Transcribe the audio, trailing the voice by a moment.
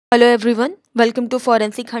Hello everyone, welcome to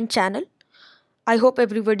Forensic Hunt channel. I hope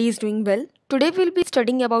everybody is doing well. Today we'll be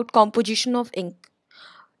studying about composition of ink.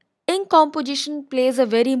 Ink composition plays a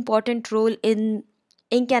very important role in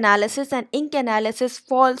ink analysis, and ink analysis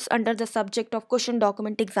falls under the subject of question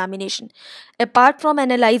document examination. Apart from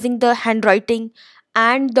analyzing the handwriting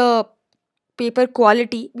and the paper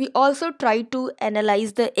quality, we also try to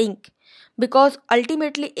analyze the ink because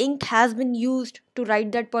ultimately ink has been used to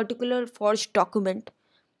write that particular forged document.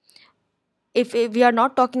 If we are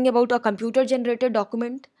not talking about a computer generated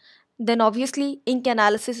document, then obviously ink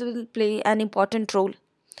analysis will play an important role.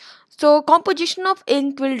 So composition of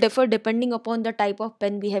ink will differ depending upon the type of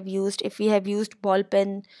pen we have used. If we have used ball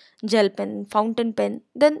pen, gel pen, fountain pen,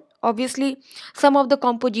 then obviously some of the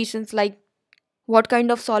compositions, like what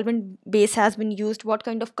kind of solvent base has been used, what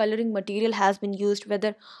kind of coloring material has been used,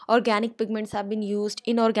 whether organic pigments have been used,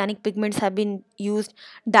 inorganic pigments have been used,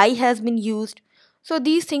 dye has been used. So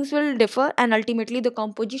these things will differ, and ultimately the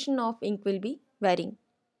composition of ink will be varying.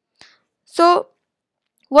 So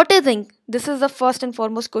what is ink? This is the first and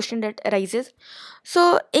foremost question that arises.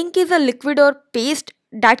 So ink is a liquid or paste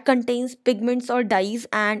that contains pigments or dyes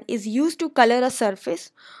and is used to color a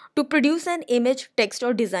surface to produce an image, text,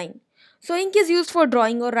 or design. So ink is used for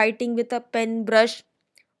drawing or writing with a pen, brush,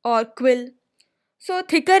 or quill. So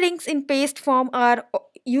thicker inks in paste form are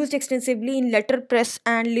used extensively in letterpress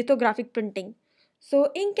and lithographic printing.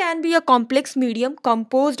 So ink can be a complex medium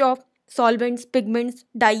composed of solvents, pigments,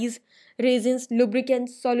 dyes, resins,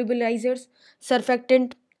 lubricants, solubilizers,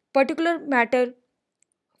 surfactant, particular matter,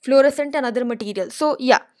 fluorescent, and other materials. So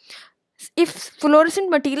yeah, if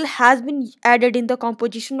fluorescent material has been added in the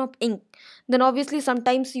composition of ink, then obviously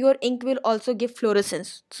sometimes your ink will also give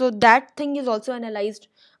fluorescence. So that thing is also analyzed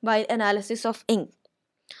by analysis of ink.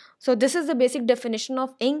 So this is the basic definition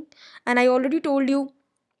of ink, and I already told you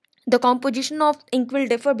the composition of ink will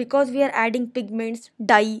differ because we are adding pigments,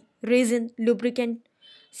 dye, resin, lubricant,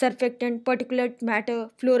 surfactant, particulate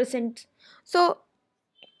matter, fluorescent. So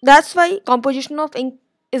that's why composition of ink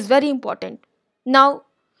is very important. Now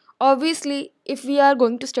obviously if we are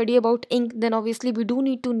going to study about ink, then obviously we do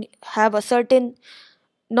need to have a certain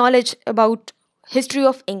knowledge about history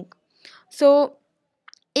of ink. So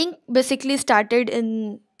ink basically started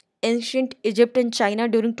in ancient Egypt and China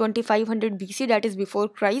during 2500 BC, that is before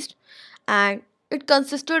Christ, and it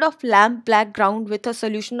consisted of lamp black ground with a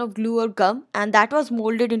solution of glue or gum, and that was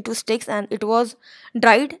molded into sticks and it was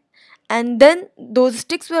dried, and then those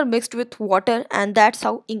sticks were mixed with water, and that's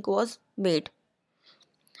how ink was made.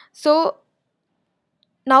 So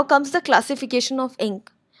now comes the classification of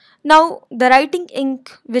ink. Now the writing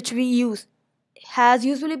ink which we use has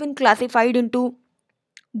usually been classified into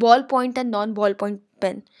ballpoint and non-ballpoint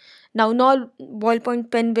pen. Now,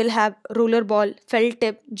 non-ballpoint pen will have roller ball, felt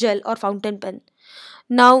tip, gel, or fountain pen.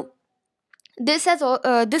 Now, this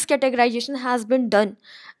categorization has been done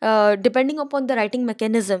depending upon the writing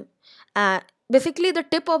mechanism. Basically, the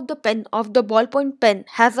tip of the pen of the ballpoint pen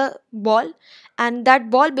has a ball, and that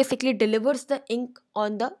ball basically delivers the ink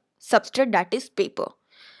on the substrate, that is paper.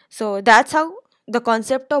 So that's how the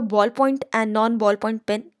concept of ballpoint and non-ballpoint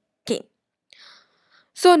pen came.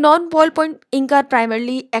 So, non ballpoint ink are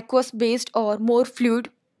primarily aqueous based or more fluid,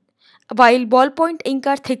 while ballpoint ink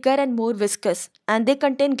are thicker and more viscous, and they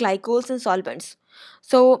contain glycols and solvents.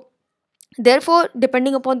 So, therefore,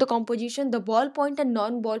 depending upon the composition, the ballpoint and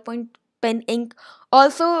non ballpoint pen ink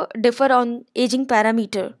also differ on aging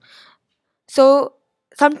parameter. So,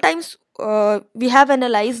 sometimes we have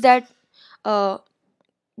analyzed that uh,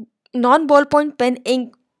 non ballpoint pen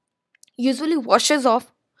ink usually washes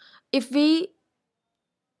off if we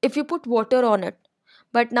if you put water on it,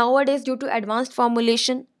 but nowadays due to advanced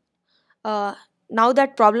formulation, uh, now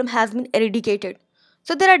that problem has been eradicated.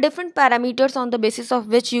 So there are different parameters on the basis of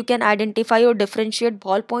which you can identify or differentiate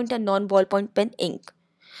ballpoint and non-ballpoint pen ink,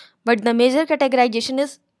 but the major categorization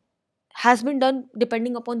is has been done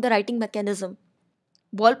depending upon the writing mechanism.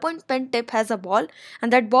 Ballpoint pen tip has a ball,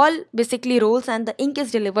 and that ball basically rolls and the ink is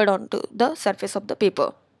delivered onto the surface of the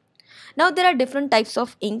paper. Now there are different types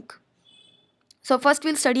of ink. So first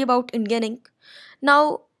we'll study about Indian ink.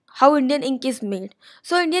 Now, how Indian ink is made.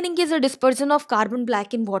 So Indian ink is a dispersion of carbon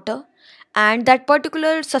black in water, and that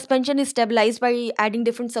particular suspension is stabilized by adding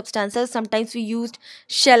different substances. Sometimes we used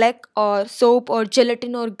shellac or soap or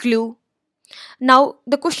gelatin or glue. Now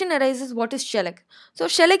the question arises, what is shellac? So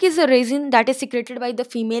shellac is a resin that is secreted by the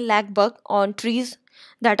female lac bug on trees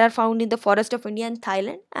that are found in the forest of India and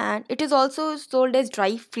Thailand, and it is also sold as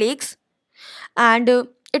dry flakes, and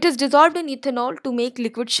it is dissolved in ethanol to make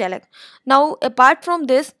liquid shellac. Now, apart from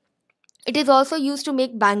this, it is also used to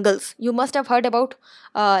make bangles. You must have heard about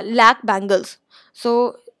lac bangles.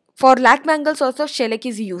 So, For lac mangles also shellac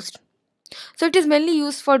is used. So it is mainly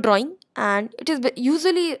used for drawing and it is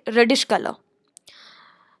usually reddish color.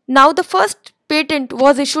 Now the first patent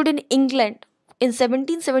was issued in England in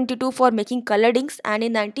 1772 for making colored inks, and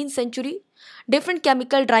in 19th century different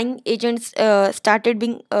chemical drying agents started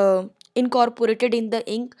being incorporated in the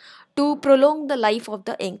ink to prolong the life of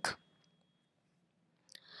the ink.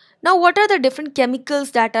 Now what are the different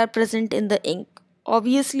chemicals that are present in the ink?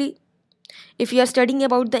 Obviously, if you are studying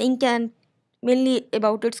about the ink and mainly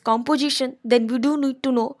about its composition, then we do need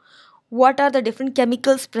to know what are the different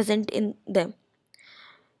chemicals present in them.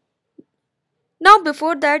 Now,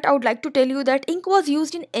 before that, I would like to tell you that ink was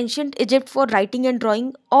used in ancient Egypt for writing and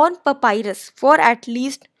drawing on papyrus for at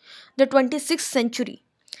least the 26th century.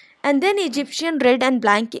 And then Egyptian red and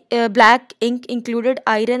black ink included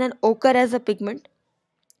iron and ochre as a pigment.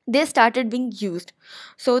 They started being used.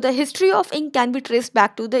 So the history of ink can be traced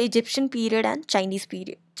back to the Egyptian period and Chinese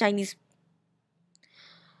period. Chinese.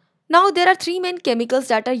 Now there are three main chemicals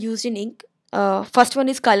that are used in ink. First one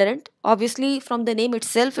is colorant. Obviously, from the name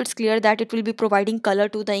itself, it's clear that it will be providing color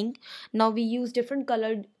to the ink. Now we use different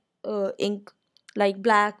colored ink like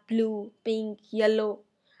black, blue, pink, yellow,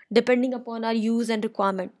 depending upon our use and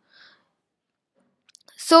requirement.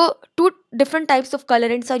 So two different types of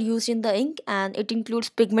colorants are used in the ink, and it includes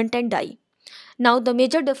pigment and dye. Now the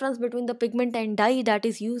major difference between the pigment and dye that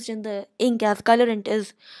is used in the ink as colorant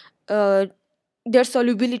is uh, their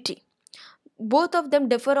solubility. Both of them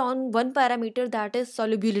differ on one parameter, that is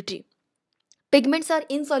solubility. Pigments are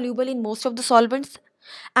insoluble in most of the solvents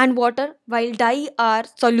and water, while dye are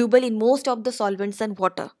soluble in most of the solvents and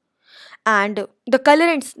water. And the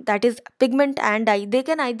colorants, that is pigment and dye, they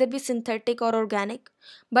can either be synthetic or organic.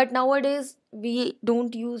 But nowadays we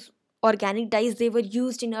don't use organic dyes, they were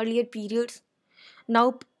used in earlier periods.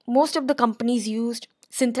 Now most of the companies used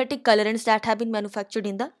synthetic colorants that have been manufactured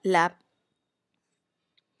in the lab.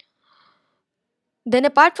 Then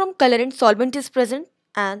apart from colorant, solvent is present,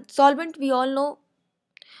 and solvent we all know,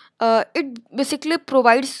 it basically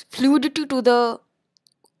provides fluidity to the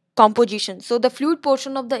composition. So the fluid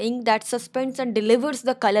portion of the ink that suspends and delivers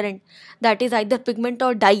the colorant, that is either pigment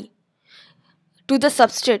or dye, to the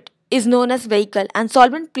substrate is known as vehicle, and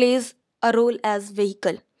solvent plays a role as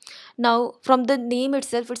vehicle. Now from the name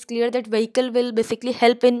itself, it's clear that vehicle will basically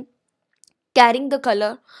help in carrying the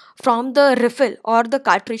color from the refill or the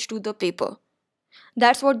cartridge to the paper.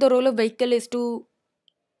 That's what the role of vehicle is, to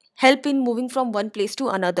help in moving from one place to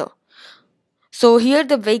another. So here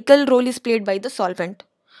the vehicle role is played by the solvent.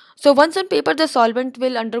 So once on paper, the solvent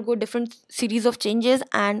will undergo different series of changes,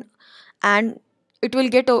 and it will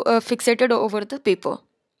get fixated over the paper.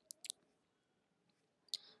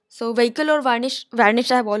 So vehicle or varnish I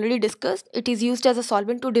have already discussed. It is used as a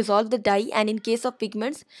solvent to dissolve the dye, and in case of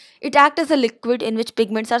pigments, it acts as a liquid in which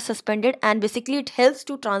pigments are suspended, and basically it helps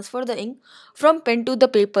to transfer the ink from pen to the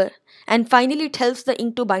paper, and finally it helps the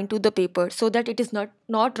ink to bind to the paper so that it is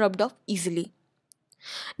not rubbed off easily.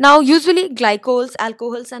 Now, usually glycols,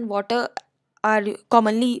 alcohols, and water are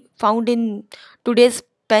commonly found in today's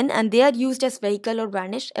pen, and they are used as vehicle or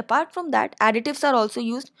varnish. Apart from that, additives are also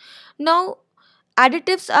used. Now,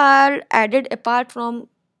 additives are added apart from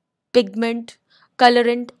pigment,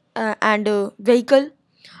 colorant, and vehicle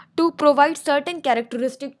to provide certain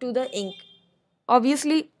characteristic to the ink.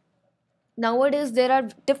 Obviously, nowadays there are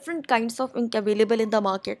different kinds of ink available in the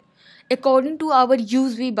market. According to our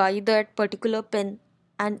use, we buy that particular pen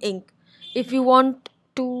and ink. If you want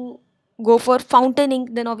to go for fountain ink,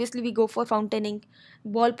 then obviously we go for fountain ink.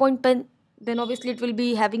 Ballpoint pen, then obviously it will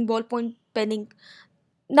be having ballpoint pen ink.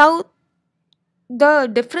 Now the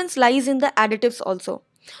difference lies in the additives also.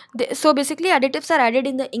 So basically additives are added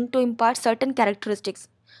in the ink to impart certain characteristics.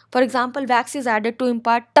 For example, wax is added to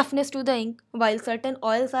impart toughness to the ink, while certain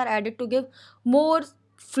oils are added to give more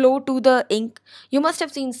flow to the ink. You must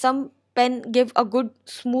have seen some pen give a good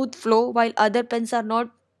smooth flow, while other pens are not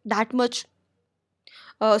that much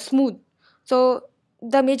smooth. So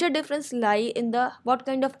the major difference lie in the what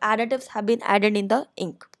kind of additives have been added in the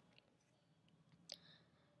ink.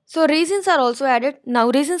 So resins are also added. Now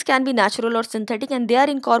resins can be natural or synthetic, and they are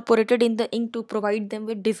incorporated in the ink to provide them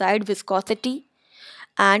with desired viscosity,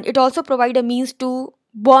 and it also provide a means to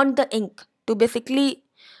bond the ink, to basically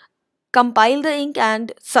compile the ink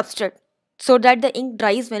and substrate, so that the ink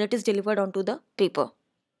dries when it is delivered onto the paper.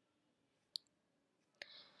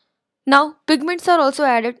 Now pigments are also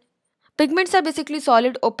added. Pigments are basically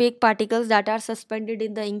solid opaque particles that are suspended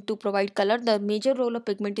in the ink to provide color. The major role of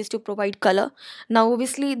pigment is to provide color. Now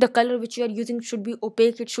obviously the color which you are using should be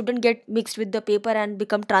opaque. It shouldn't get mixed with the paper and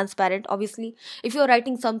become transparent. Obviously if you are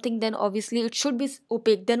writing something, then obviously it should be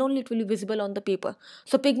opaque, then only it will be visible on the paper.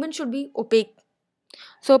 So pigment should be opaque.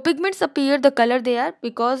 So pigments appear the color they are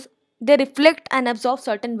because they reflect and absorb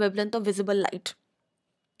certain wavelength of visible light.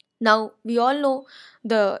 Now, we all know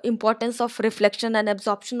the importance of reflection and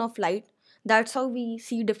absorption of light. That's how we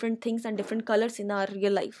see different things and different colors in our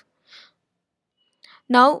real life.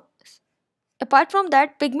 Now, apart from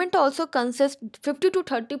that, pigment also consists 50 to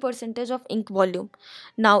 30 percentage of ink volume.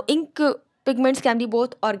 Now, ink pigments can be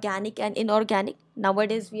both organic and inorganic.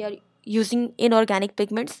 Nowadays, we are using inorganic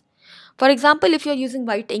pigments. For example, if you are using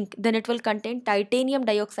white ink, then it will contain titanium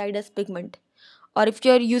dioxide as pigment. Or if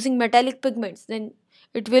you are using metallic pigments, then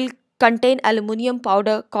it will contain aluminum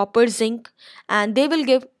powder, copper, zinc, and they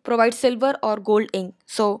will provide silver or gold ink.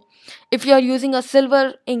 So if you are using a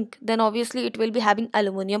silver ink, then obviously it will be having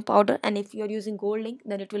aluminum powder, and if you are using gold ink,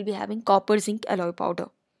 then it will be having copper, zinc, alloy powder.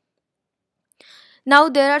 Now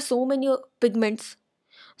there are so many pigments.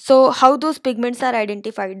 So how those pigments are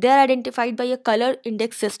identified? They are identified by a color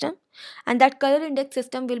index system, and that color index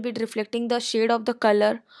system will be reflecting the shade of the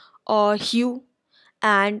color or hue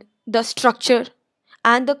and the structure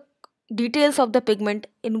and the details of the pigment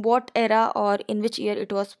in what era or in which year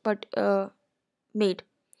it was made.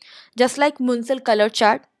 Just like Munsell color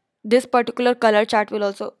chart, this particular color chart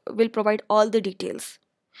will provide all the details.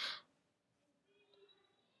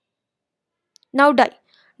 Now dye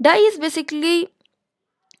is basically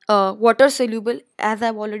water soluble, as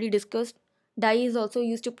I've already discussed. Dye is also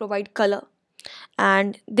used to provide color,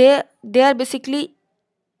 and they are basically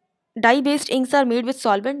dye based inks are made with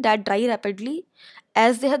solvent that dry rapidly,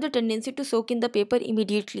 as they have the tendency to soak in the paper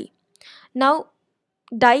immediately. Now,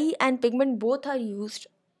 dye and pigment both are used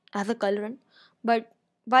as a colorant, but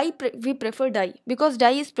we prefer dye? Because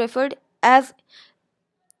dye is preferred as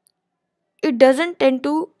it doesn't tend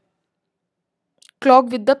to clog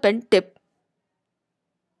with the pen tip.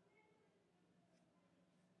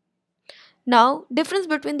 Now, difference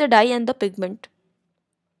between the dye and the pigment.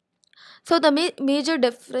 So the major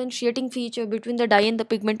differentiating feature between the dye and the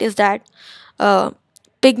pigment is that uh,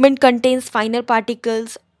 pigment contains finer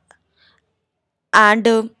particles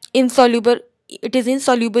and insoluble. It is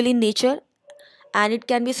insoluble in nature, and it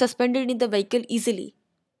can be suspended in the vehicle easily.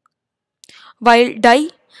 While dye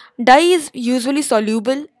is usually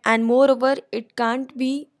soluble, and moreover it can't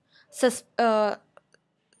be sus- uh,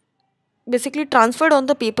 basically transferred on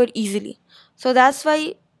the paper easily. So that's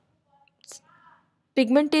why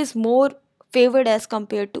pigment is more favored as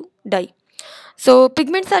compared to dye. So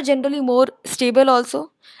pigments are generally more stable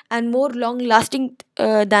also and more long lasting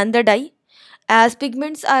than the dye, as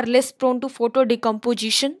pigments are less prone to photo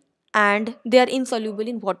decomposition and they are insoluble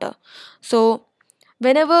in water. So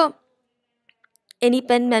whenever any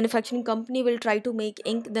pen manufacturing company will try to make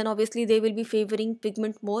ink, then obviously they will be favoring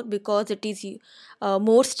pigment more because it is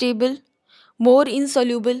more stable, more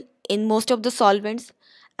insoluble in most of the solvents.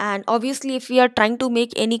 And obviously if we are trying to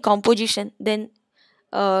make any composition, then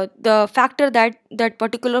the factor that that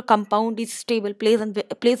particular compound is stable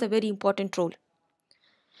plays a very important role.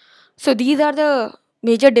 So these are the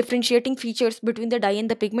major differentiating features between the dye and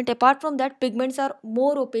the pigment. Apart from that, pigments are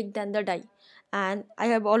more opaque than the dye. And I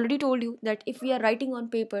have already told you that if we are writing on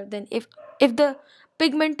paper, then if the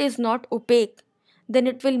pigment is not opaque, then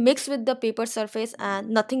it will mix with the paper surface and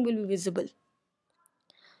nothing will be visible.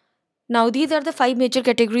 Now these are the five major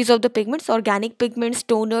categories of the pigments: organic pigments,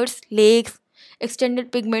 toners, lakes,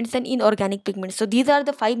 extended pigments, and inorganic pigments. So these are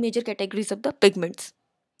the five major categories of the pigments.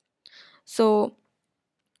 So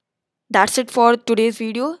that's it for today's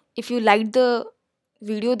video. If you liked the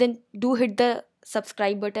video, then do hit the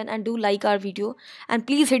subscribe button and do like our video, and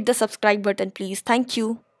please hit the subscribe button, please. Thank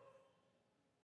you.